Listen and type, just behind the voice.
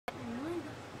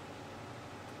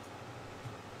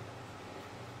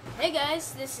Hey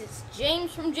guys, this is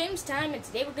James from Jamestime, and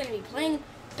today we're going to be playing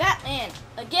Batman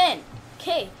again.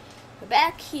 Okay, we're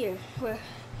back here. We're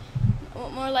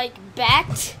more like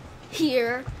backed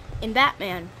here in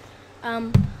Batman.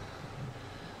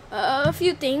 A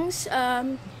few things.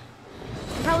 I'm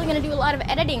probably going to do a lot of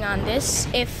editing on this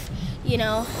if,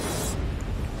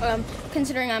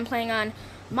 considering I'm playing on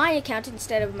my account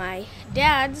instead of my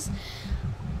dad's.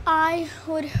 I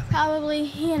would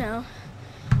probably,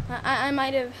 I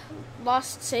might have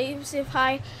lost saves if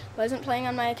I wasn't playing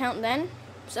on my account then.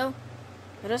 So,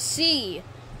 let us see.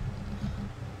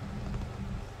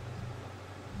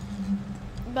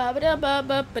 Batman, Batman,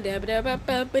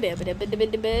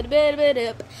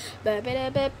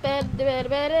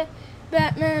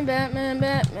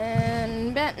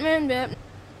 Batman, Batman.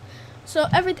 So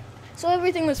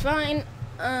everything was fine.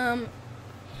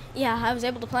 Yeah, I was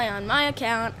able to play on my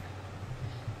account.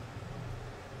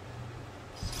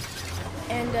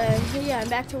 And, yeah, I'm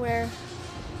back to where...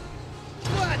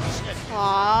 Aww.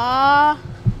 I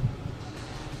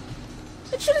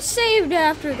should have saved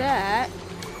after that.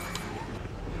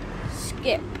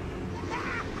 Skip.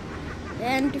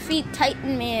 And defeat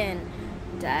Titan Man.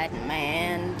 Titan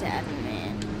Man.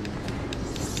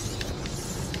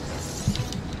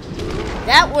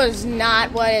 That was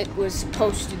not what it was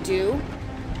supposed to do.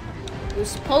 It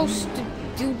was supposed to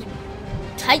do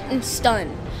Titan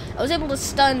stun. I was able to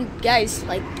stun guys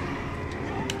like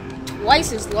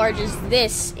twice as large as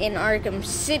this in Arkham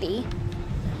City.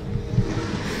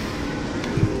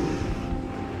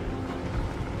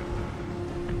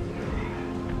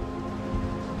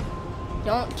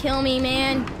 Don't kill me,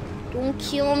 man. Don't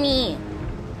kill me.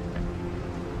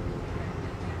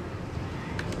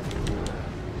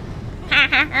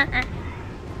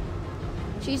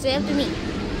 She's after me.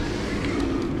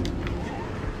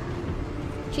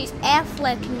 She's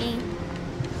Affleck me.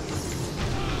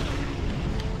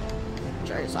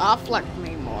 She's Affleck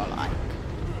me more like.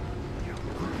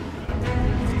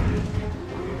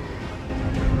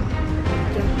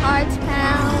 Your heart's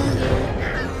pounding.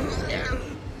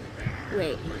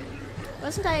 Wait,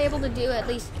 wasn't I able to do at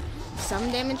least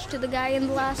some damage to the guy in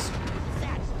the last?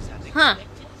 Huh.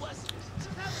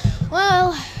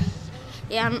 Well,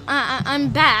 yeah, I'm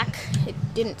back. It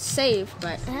didn't save,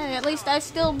 but hey, at least I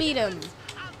still beat him.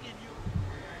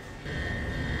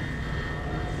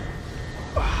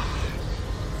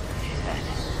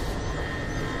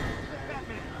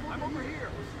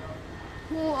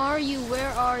 Who are you?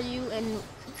 Where are you?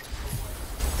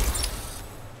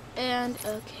 And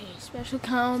okay, special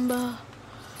combo.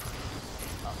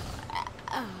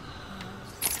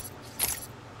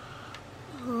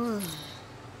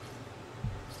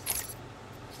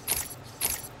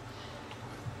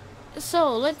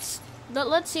 So let's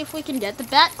see if we can get the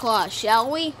Bat Claw, shall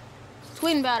we?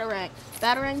 Twin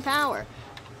Batarang power.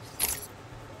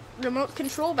 Remote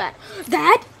control bat.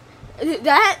 That.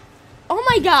 Oh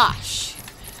my gosh!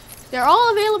 They're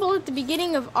all available at the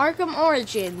beginning of Arkham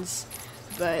Origins,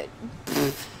 but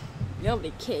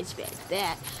nobody cares about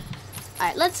that. All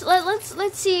right, let's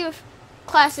see if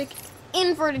classic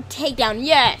inverted takedown.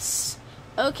 Yes.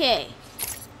 Okay.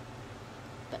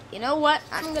 But you know what?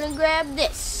 I'm gonna grab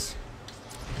this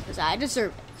because I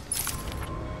deserve it.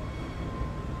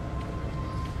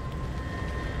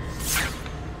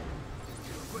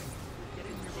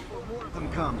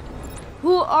 Come.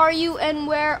 Who are you and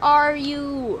where are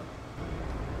you?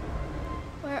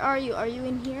 Where are you? Are you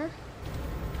in here?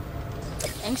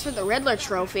 Thanks for the Riddler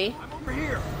trophy. I'm over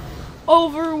here.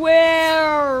 Over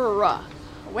where?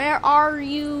 Where are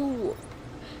you?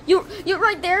 You're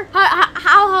right there.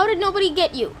 How did nobody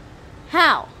get you?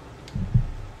 How?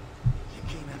 You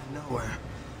came out of nowhere.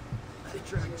 I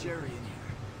dragged Jerry in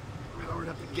here. Powered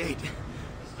up the gate.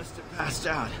 Must have passed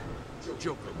out.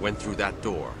 Joker went through that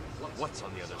door. What's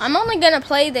on the other side? I'm only gonna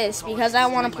play this because I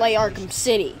want to play Arkham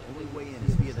City. Only way in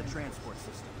is via the transport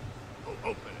system.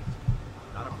 Open it.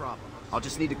 Not a problem. I'll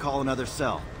just need to call another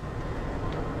cell.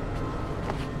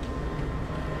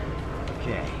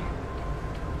 Okay.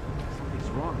 Something's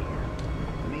wrong here.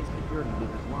 The main security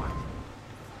loop is locked.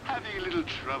 Having a little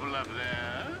trouble up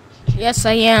there? Yes,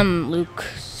 I am, Luke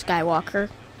Skywalker.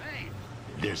 Hey,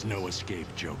 There's no escape,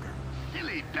 Joker.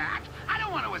 silly bat. I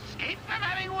don't want to escape. I'm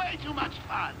having way too much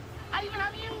fun. I even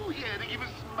have you here to give a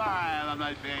smile on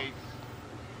my face.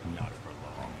 Not for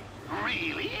long.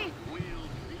 Really? We'll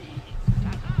see.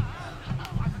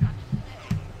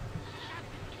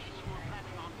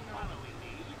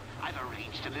 I've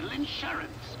arranged a little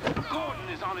insurance. Gordon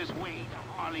is on his way to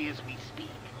Harley as we speak.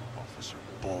 Officer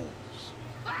Bowles.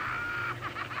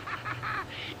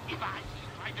 If I see you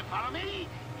trying to follow me,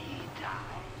 he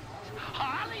dies.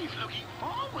 Harley's looking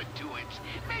forward to it.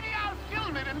 Maybe I'll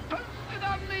film it and post it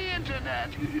on the internet.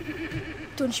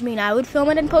 Don't you mean I would film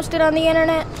it and post it on the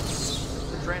internet?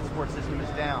 The transport system is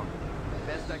down.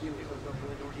 Best I can do is open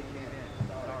the door you can't in.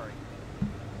 Sorry.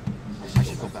 I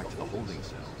should go back to the holding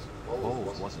cells.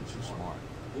 Bowles wasn't too smart.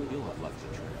 He'll have left the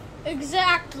trail.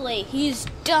 Exactly. He's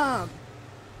dumb.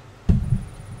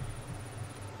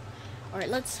 Alright,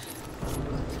 let's...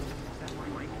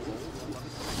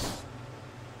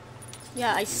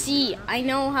 Yeah, I see. I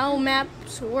know how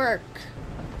maps work.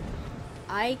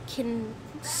 I can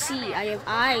see. I have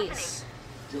eyes.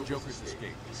 Joker's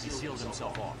escaped. He sealed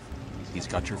himself off. He's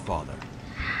got your father.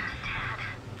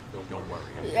 Don't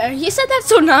worry. He said that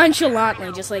so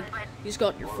nonchalantly, just like, he's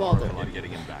got your father. I'm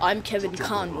getting him back. I'm Kevin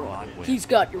Conroy. He's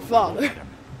got your father.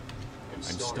 I'm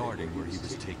starting where he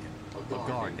was taken. A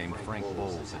guard named Frank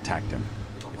Bowles attacked him.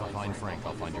 If I find Frank,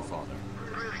 I'll find your father.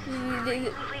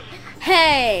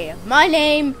 Hey, my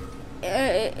name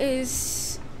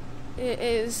is...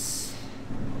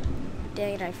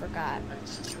 Dang it, I forgot.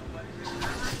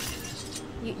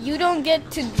 You don't get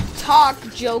to talk,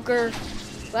 Joker.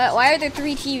 Why are there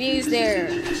 3 TVs there?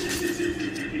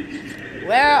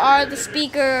 Where are the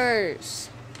speakers?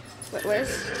 Where's...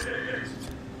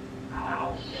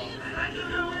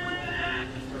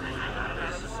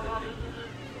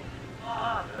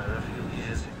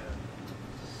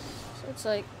 So it's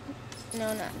like...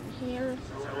 No, not here.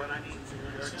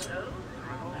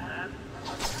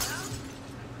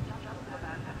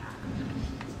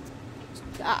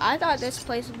 I thought this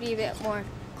place would be a bit more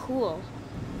cool.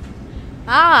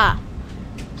 Ah!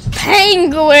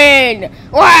 Penguin!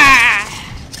 Wah!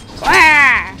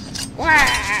 Wah!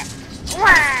 Wah!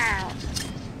 Wah!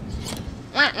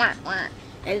 Wah, wah, wah.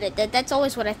 And that's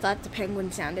always what I thought the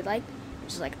penguin sounded like.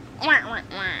 Just like, wah, wah,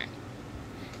 wah.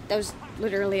 That was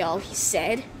literally all he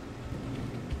said.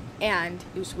 And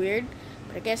it was weird,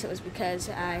 but I guess it was because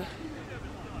I...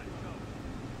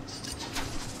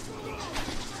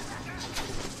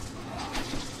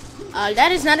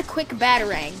 that is not a quick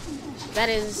batarang. That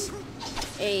is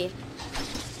a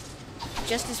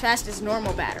just as fast as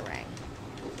normal batarang.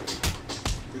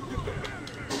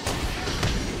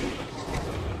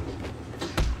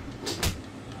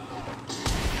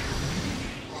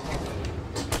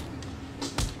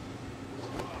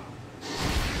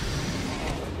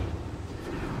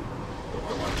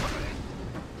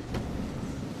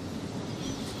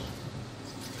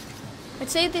 I'd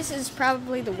say this is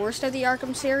probably the worst of the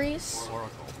Arkham series.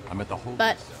 I'm at the holding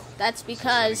But cell. that's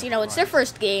because, you know, it's their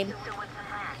first game.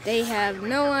 They have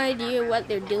no idea what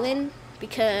they're doing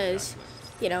because,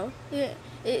 you know,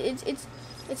 it's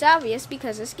obvious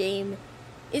because this game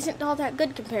isn't all that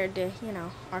good compared to, you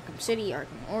know, Arkham City,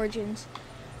 Arkham Origins,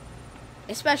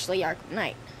 especially Arkham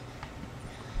Knight.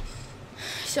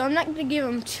 So I'm not going to give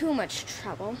them too much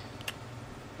trouble.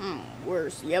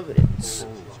 Where's the evidence?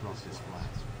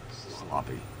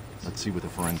 Sloppy. Let's see what the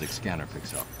forensic scanner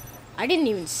picks up. I didn't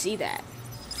even see that.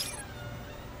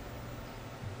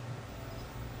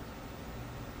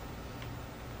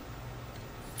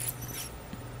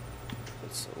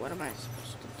 So what am I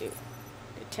supposed to do?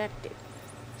 Detective.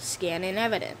 Scanning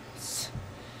evidence.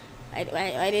 I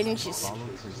didn't just... Follow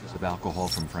traces of alcohol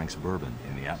from Frank's bourbon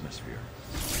in the atmosphere.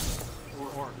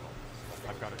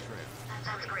 I've got a trail.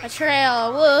 A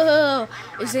trail, whoa!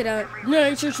 Is it a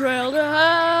nature trail to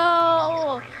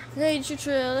hell? Nature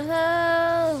trail to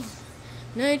hell.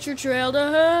 Nature trail to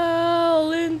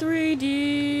hell in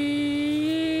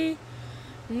 3D.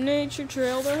 Nature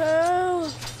trail to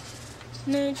hell.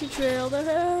 Nature trail to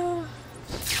hell.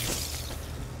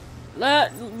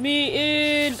 Let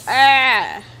me in.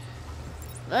 Ah!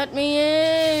 Let me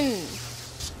in.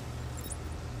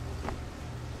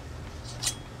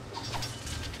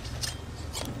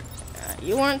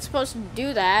 You weren't supposed to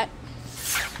do that.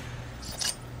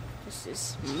 This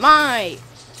is my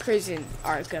prison,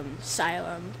 Arkham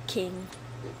Asylum, King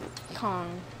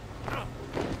Kong,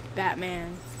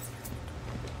 Batman,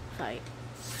 fight,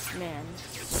 man.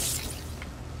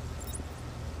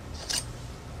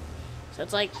 So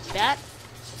it's like that.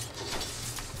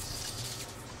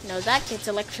 No, that gets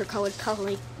electrocolored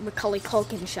Macaulay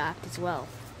Culkin shocked as well.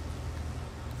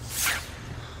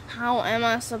 How am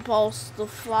I supposed to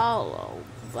follow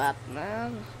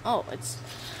Batman? Oh, it's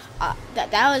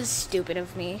that was stupid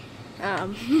of me.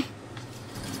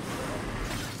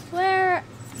 Where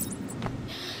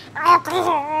alcohol?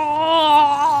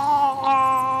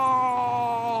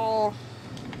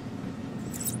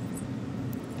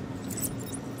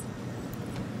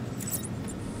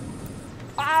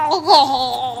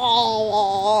 Alcohol.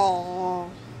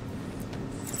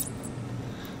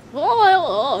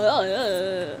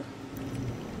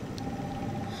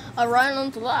 I ran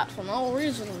into that for no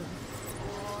reason.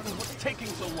 What's taking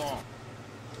so long?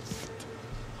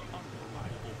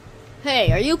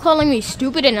 Hey, are you calling me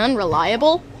stupid and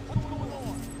unreliable?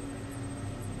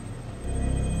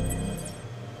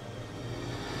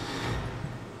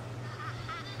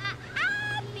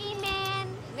 B-Man,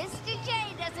 Mr.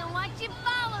 J doesn't want you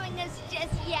following us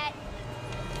just yet.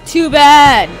 Too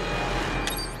bad.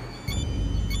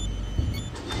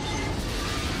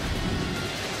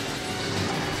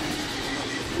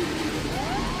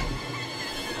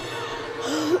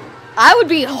 I would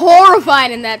be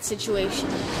horrified in that situation.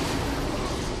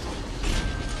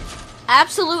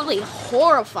 Absolutely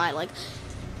horrified. Like,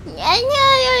 he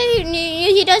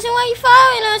doesn't want you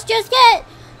following us just yet.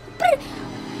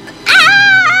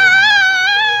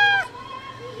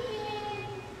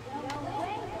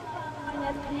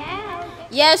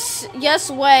 Yes,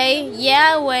 Yahweh,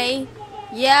 Yahweh,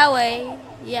 Yahweh,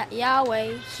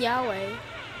 Yahweh, Yahweh,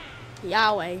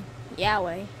 Yahweh,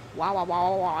 Yahweh. Wah, wah,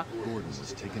 wah, wah. Gordon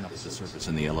is taking up the service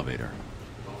in the elevator.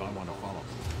 If I want to follow him,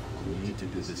 we need to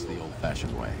do this the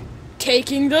old-fashioned way.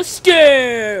 Taking the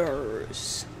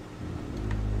stairs.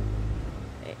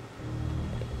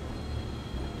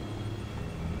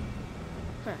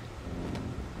 Huh.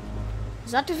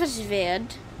 Dat is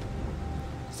weird.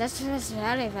 That is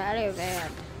very, very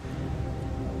weird.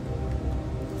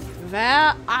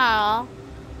 Where are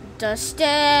the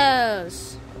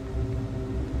stairs?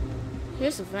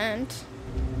 Here's a vent.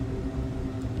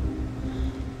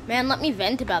 Man, let me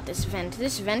vent about this vent.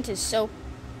 This vent is so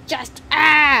just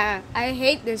I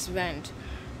hate this vent.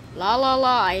 La la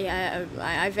la.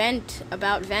 I vent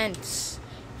about vents.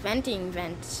 Venting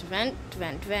vents. Vent.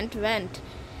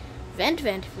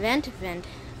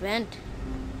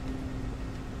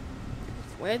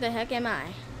 Where the heck am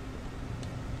I?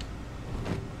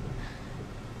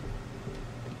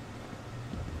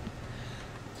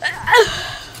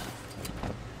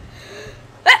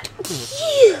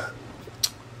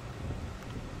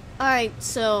 Alright,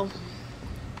 so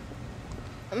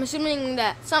I'm assuming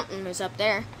that something is up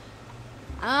there.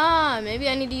 Maybe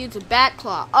I need to use a bat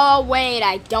claw. Oh wait,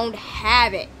 I don't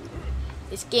have it.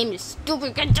 This game is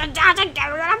stupid. Get a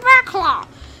bat claw.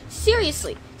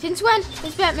 Seriously, since when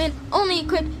is Batman only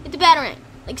equipped with the Batarang?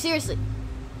 Like seriously.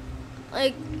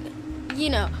 Like, you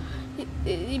know,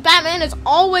 Batman is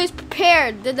always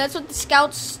prepared. That's what the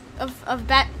scouts of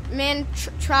Batman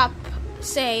Trop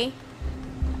say.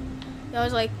 They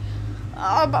always like,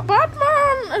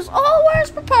 Batman is always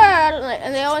prepared,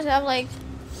 and they always have like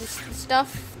the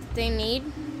stuff they need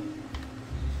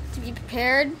to be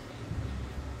prepared,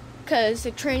 because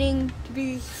they're training to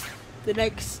be the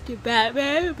next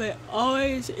Batman, but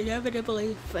always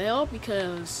inevitably fail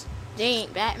because they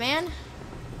ain't Batman.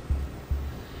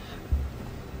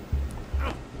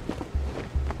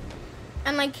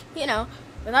 And like, you know,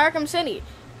 with Arkham City,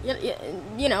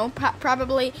 you know,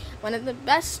 probably one of the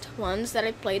best ones that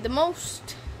I played the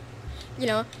most. You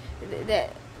know,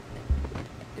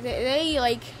 they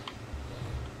like,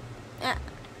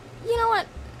 you know what?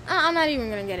 I'm not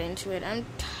even gonna get into it. I'm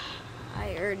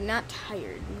tired, not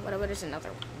tired. What is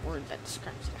another word that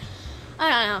describes it?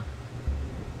 I don't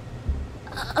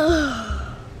know.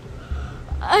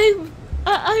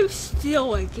 I'm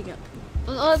still waking up.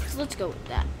 Let's go with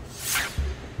that.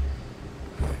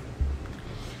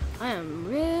 I am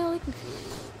really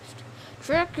confused.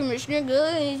 Track Commissioner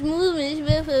Gordon's movements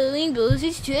by following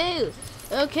Bowser's trail.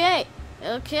 Okay.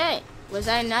 Was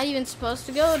I not even supposed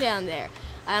to go down there?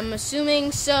 I'm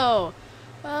assuming so.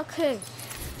 Okay.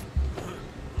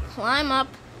 Climb up,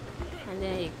 and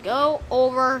then you go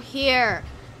over here.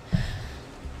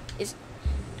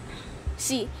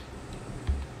 See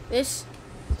this?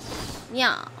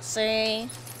 Yeah. See.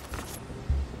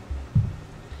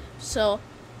 So,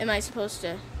 am I supposed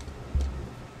to?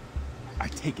 I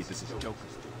take it this is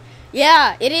Joker's doing.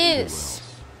 Yeah, it is.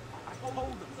 I told them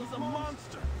he's a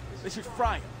monster. They should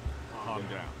fry him. Calm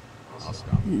down. I'll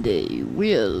stop. They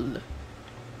will.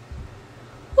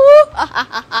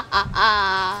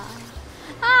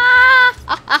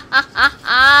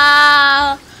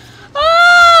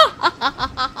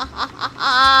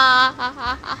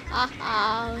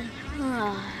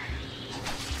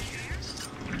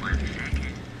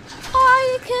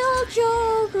 I kill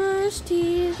Joker's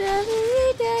teeth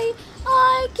every day.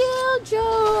 I kill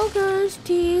Joker's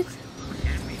teeth.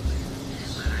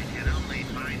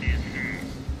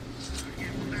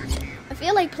 I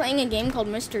feel like playing a game called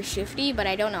Mr. Shifty, but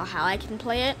I don't know how I can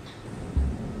play it.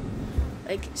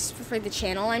 Like, for the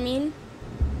channel, I mean.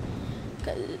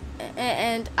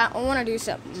 And I want to do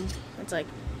something. It's like,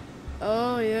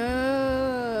 oh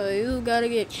yeah, you gotta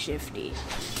get shifty.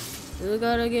 We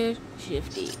gotta get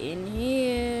shifty in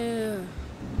here.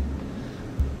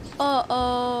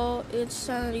 Uh-oh, it's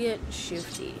time to get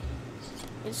shifty.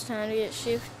 It's time to get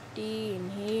shifty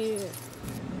in here.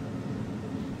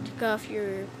 Take off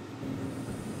your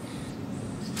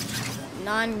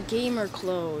non-gamer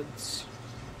clothes.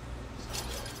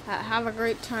 Have a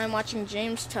great time watching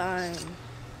Jamestime.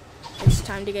 It's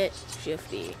time to get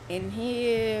shifty in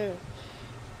here.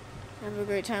 Have a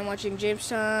great time watching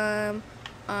Jamestime.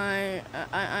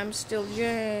 I'm still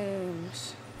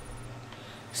James.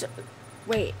 So,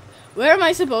 wait, where am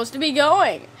I supposed to be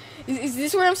going? Is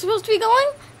this where I'm supposed to be going?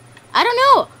 I don't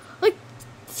know. Like,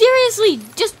 seriously,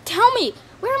 just tell me.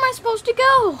 Where am I supposed to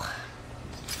go?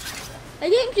 A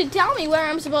game should tell me where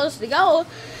I'm supposed to go,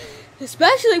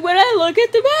 especially when I look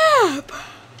at the map.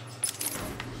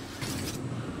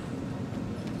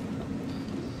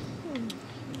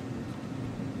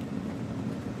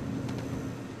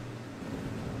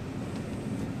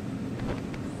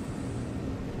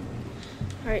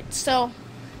 Alright, so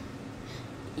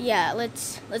yeah,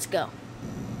 let's go.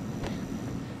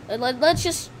 Let's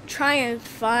just try and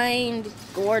find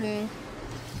Gordon.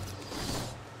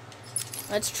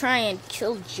 Let's try and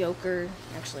kill Joker.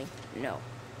 Actually, no.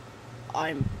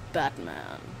 I'm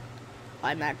Batman.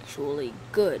 I'm actually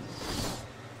good.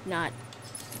 Not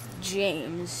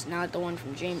James, not the one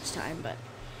from Jamestime, but,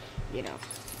 you know,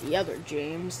 the other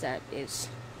James that is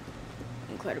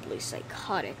incredibly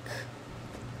psychotic.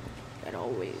 That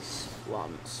always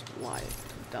wants Wyatt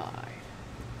to die.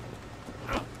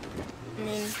 I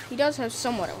mean, he does have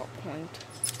somewhat of a point.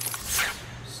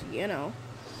 So, you know,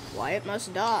 Wyatt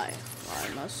must die.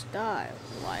 Wyatt must die.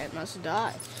 Wyatt must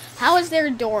die. How is there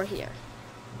a door here?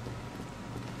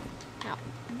 Now,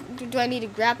 do I need to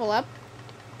grapple up?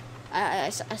 I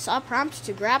saw a prompt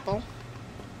to grapple.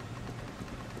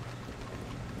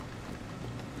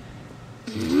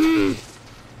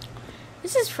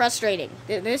 This is frustrating.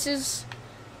 This is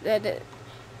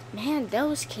man,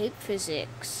 those cape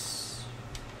physics.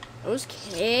 Those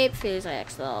cape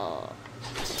physics, though.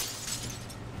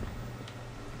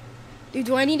 Dude,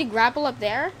 do I need to grapple up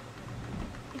there?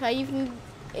 If I even,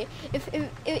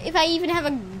 if I even have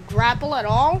a grapple at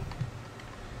all?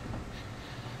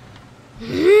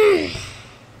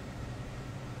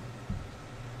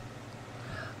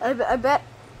 I bet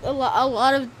a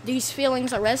lot of these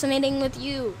feelings are resonating with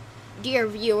you, dear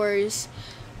viewers.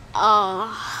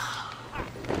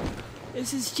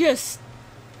 This is just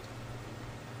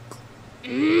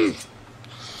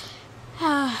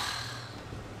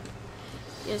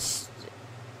just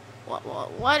what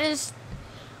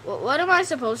am I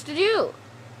supposed to do?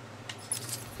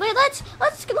 Wait, let's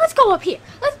go up here.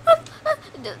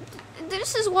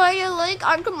 This is why I like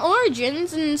Arkham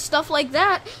Origins and stuff like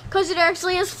that, because it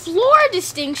actually has floor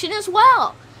distinction as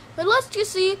well. But let's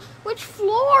just see which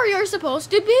floor you're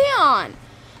supposed to be on.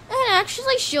 It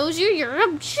actually shows you your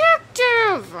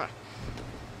objective.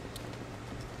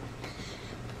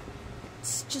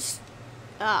 It's just,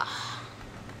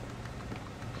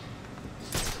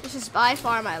 this is by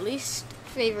far my least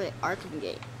favorite Arkham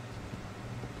game.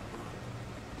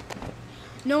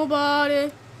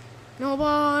 Nobody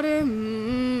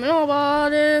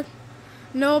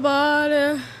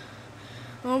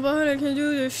can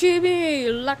do the shimmy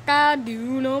like I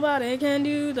do. Nobody can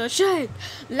do the shake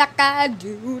like I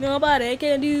do. Nobody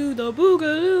can do the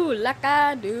boogaloo like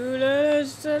I do. Like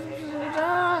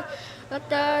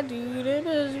I do. This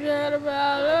is bad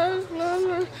about us.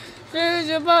 There's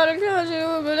your body country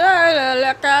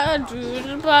like I do.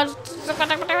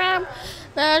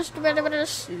 That's the better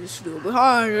still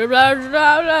behind.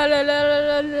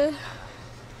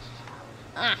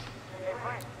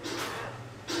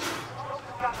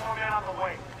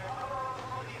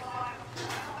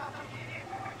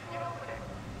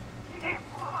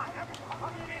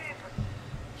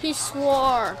 He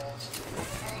swore.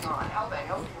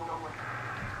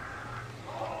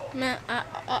 Man,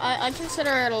 I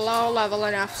consider it a low level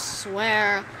enough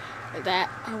swear that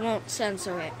I won't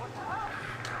censor it.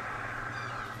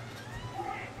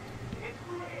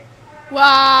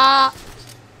 Wah!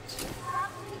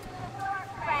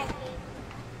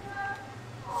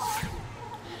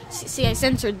 See, I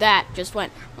censored that. Just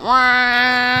went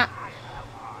wah.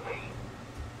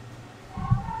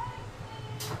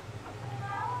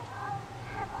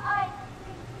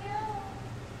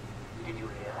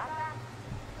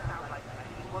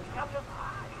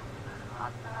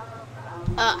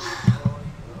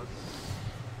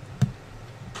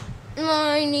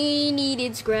 My knee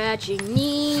needed scratching,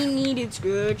 knee needed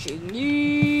scratching,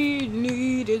 knee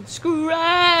needed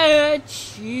scratching.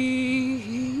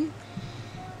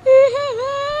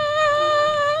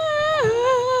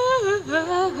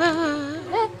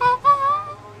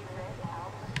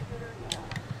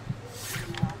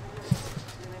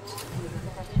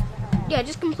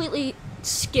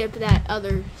 skip that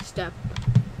other step.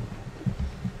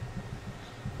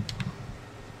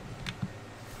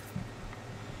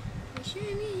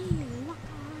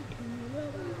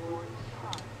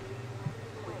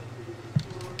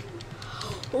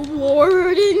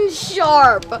 Warden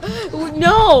Sharp.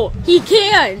 No, he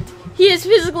can't. He is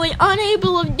physically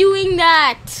unable of doing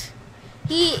that.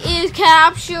 He is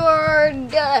captured.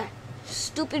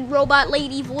 Stupid robot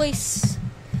lady voice.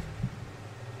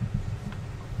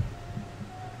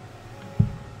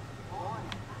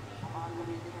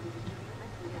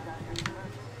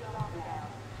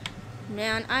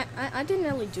 Man, I didn't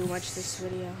really do much this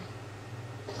video.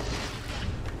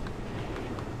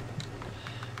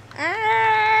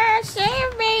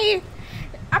 Save me!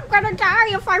 I'm gonna die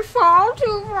if I fall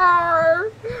too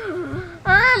far.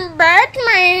 I'm Batman.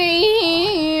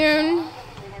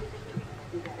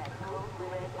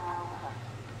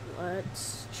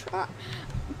 Let's try.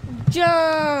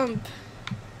 Jump.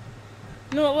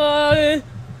 Nobody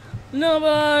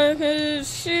can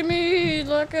see me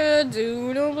like I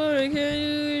do. Nobody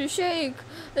can shake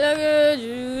like I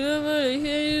do. Nobody can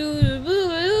do the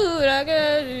boo like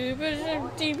I do.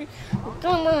 TV.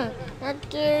 Come on, I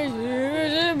can't.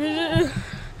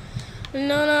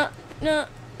 No.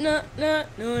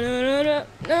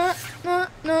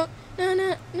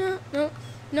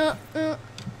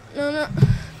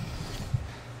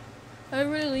 I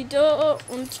really don't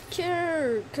want to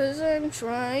care, 'cause I'm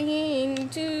trying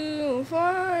to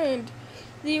find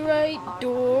the right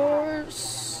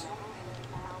doors.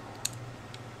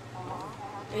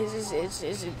 Is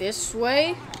it this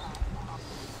way?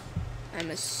 I'm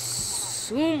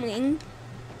assuming.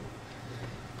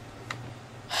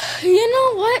 You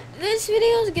know what? This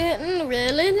video is getting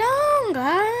really long,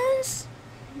 guys.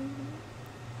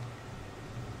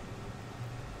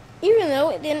 Even though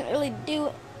it didn't really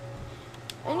do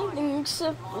anything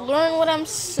except learn what I'm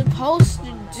supposed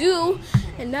to do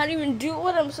and not even do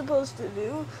what I'm supposed to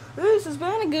do, this has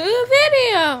been a good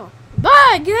video.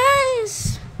 Bye,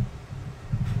 guys.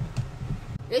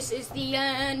 This is the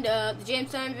end of the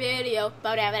Jamestime video.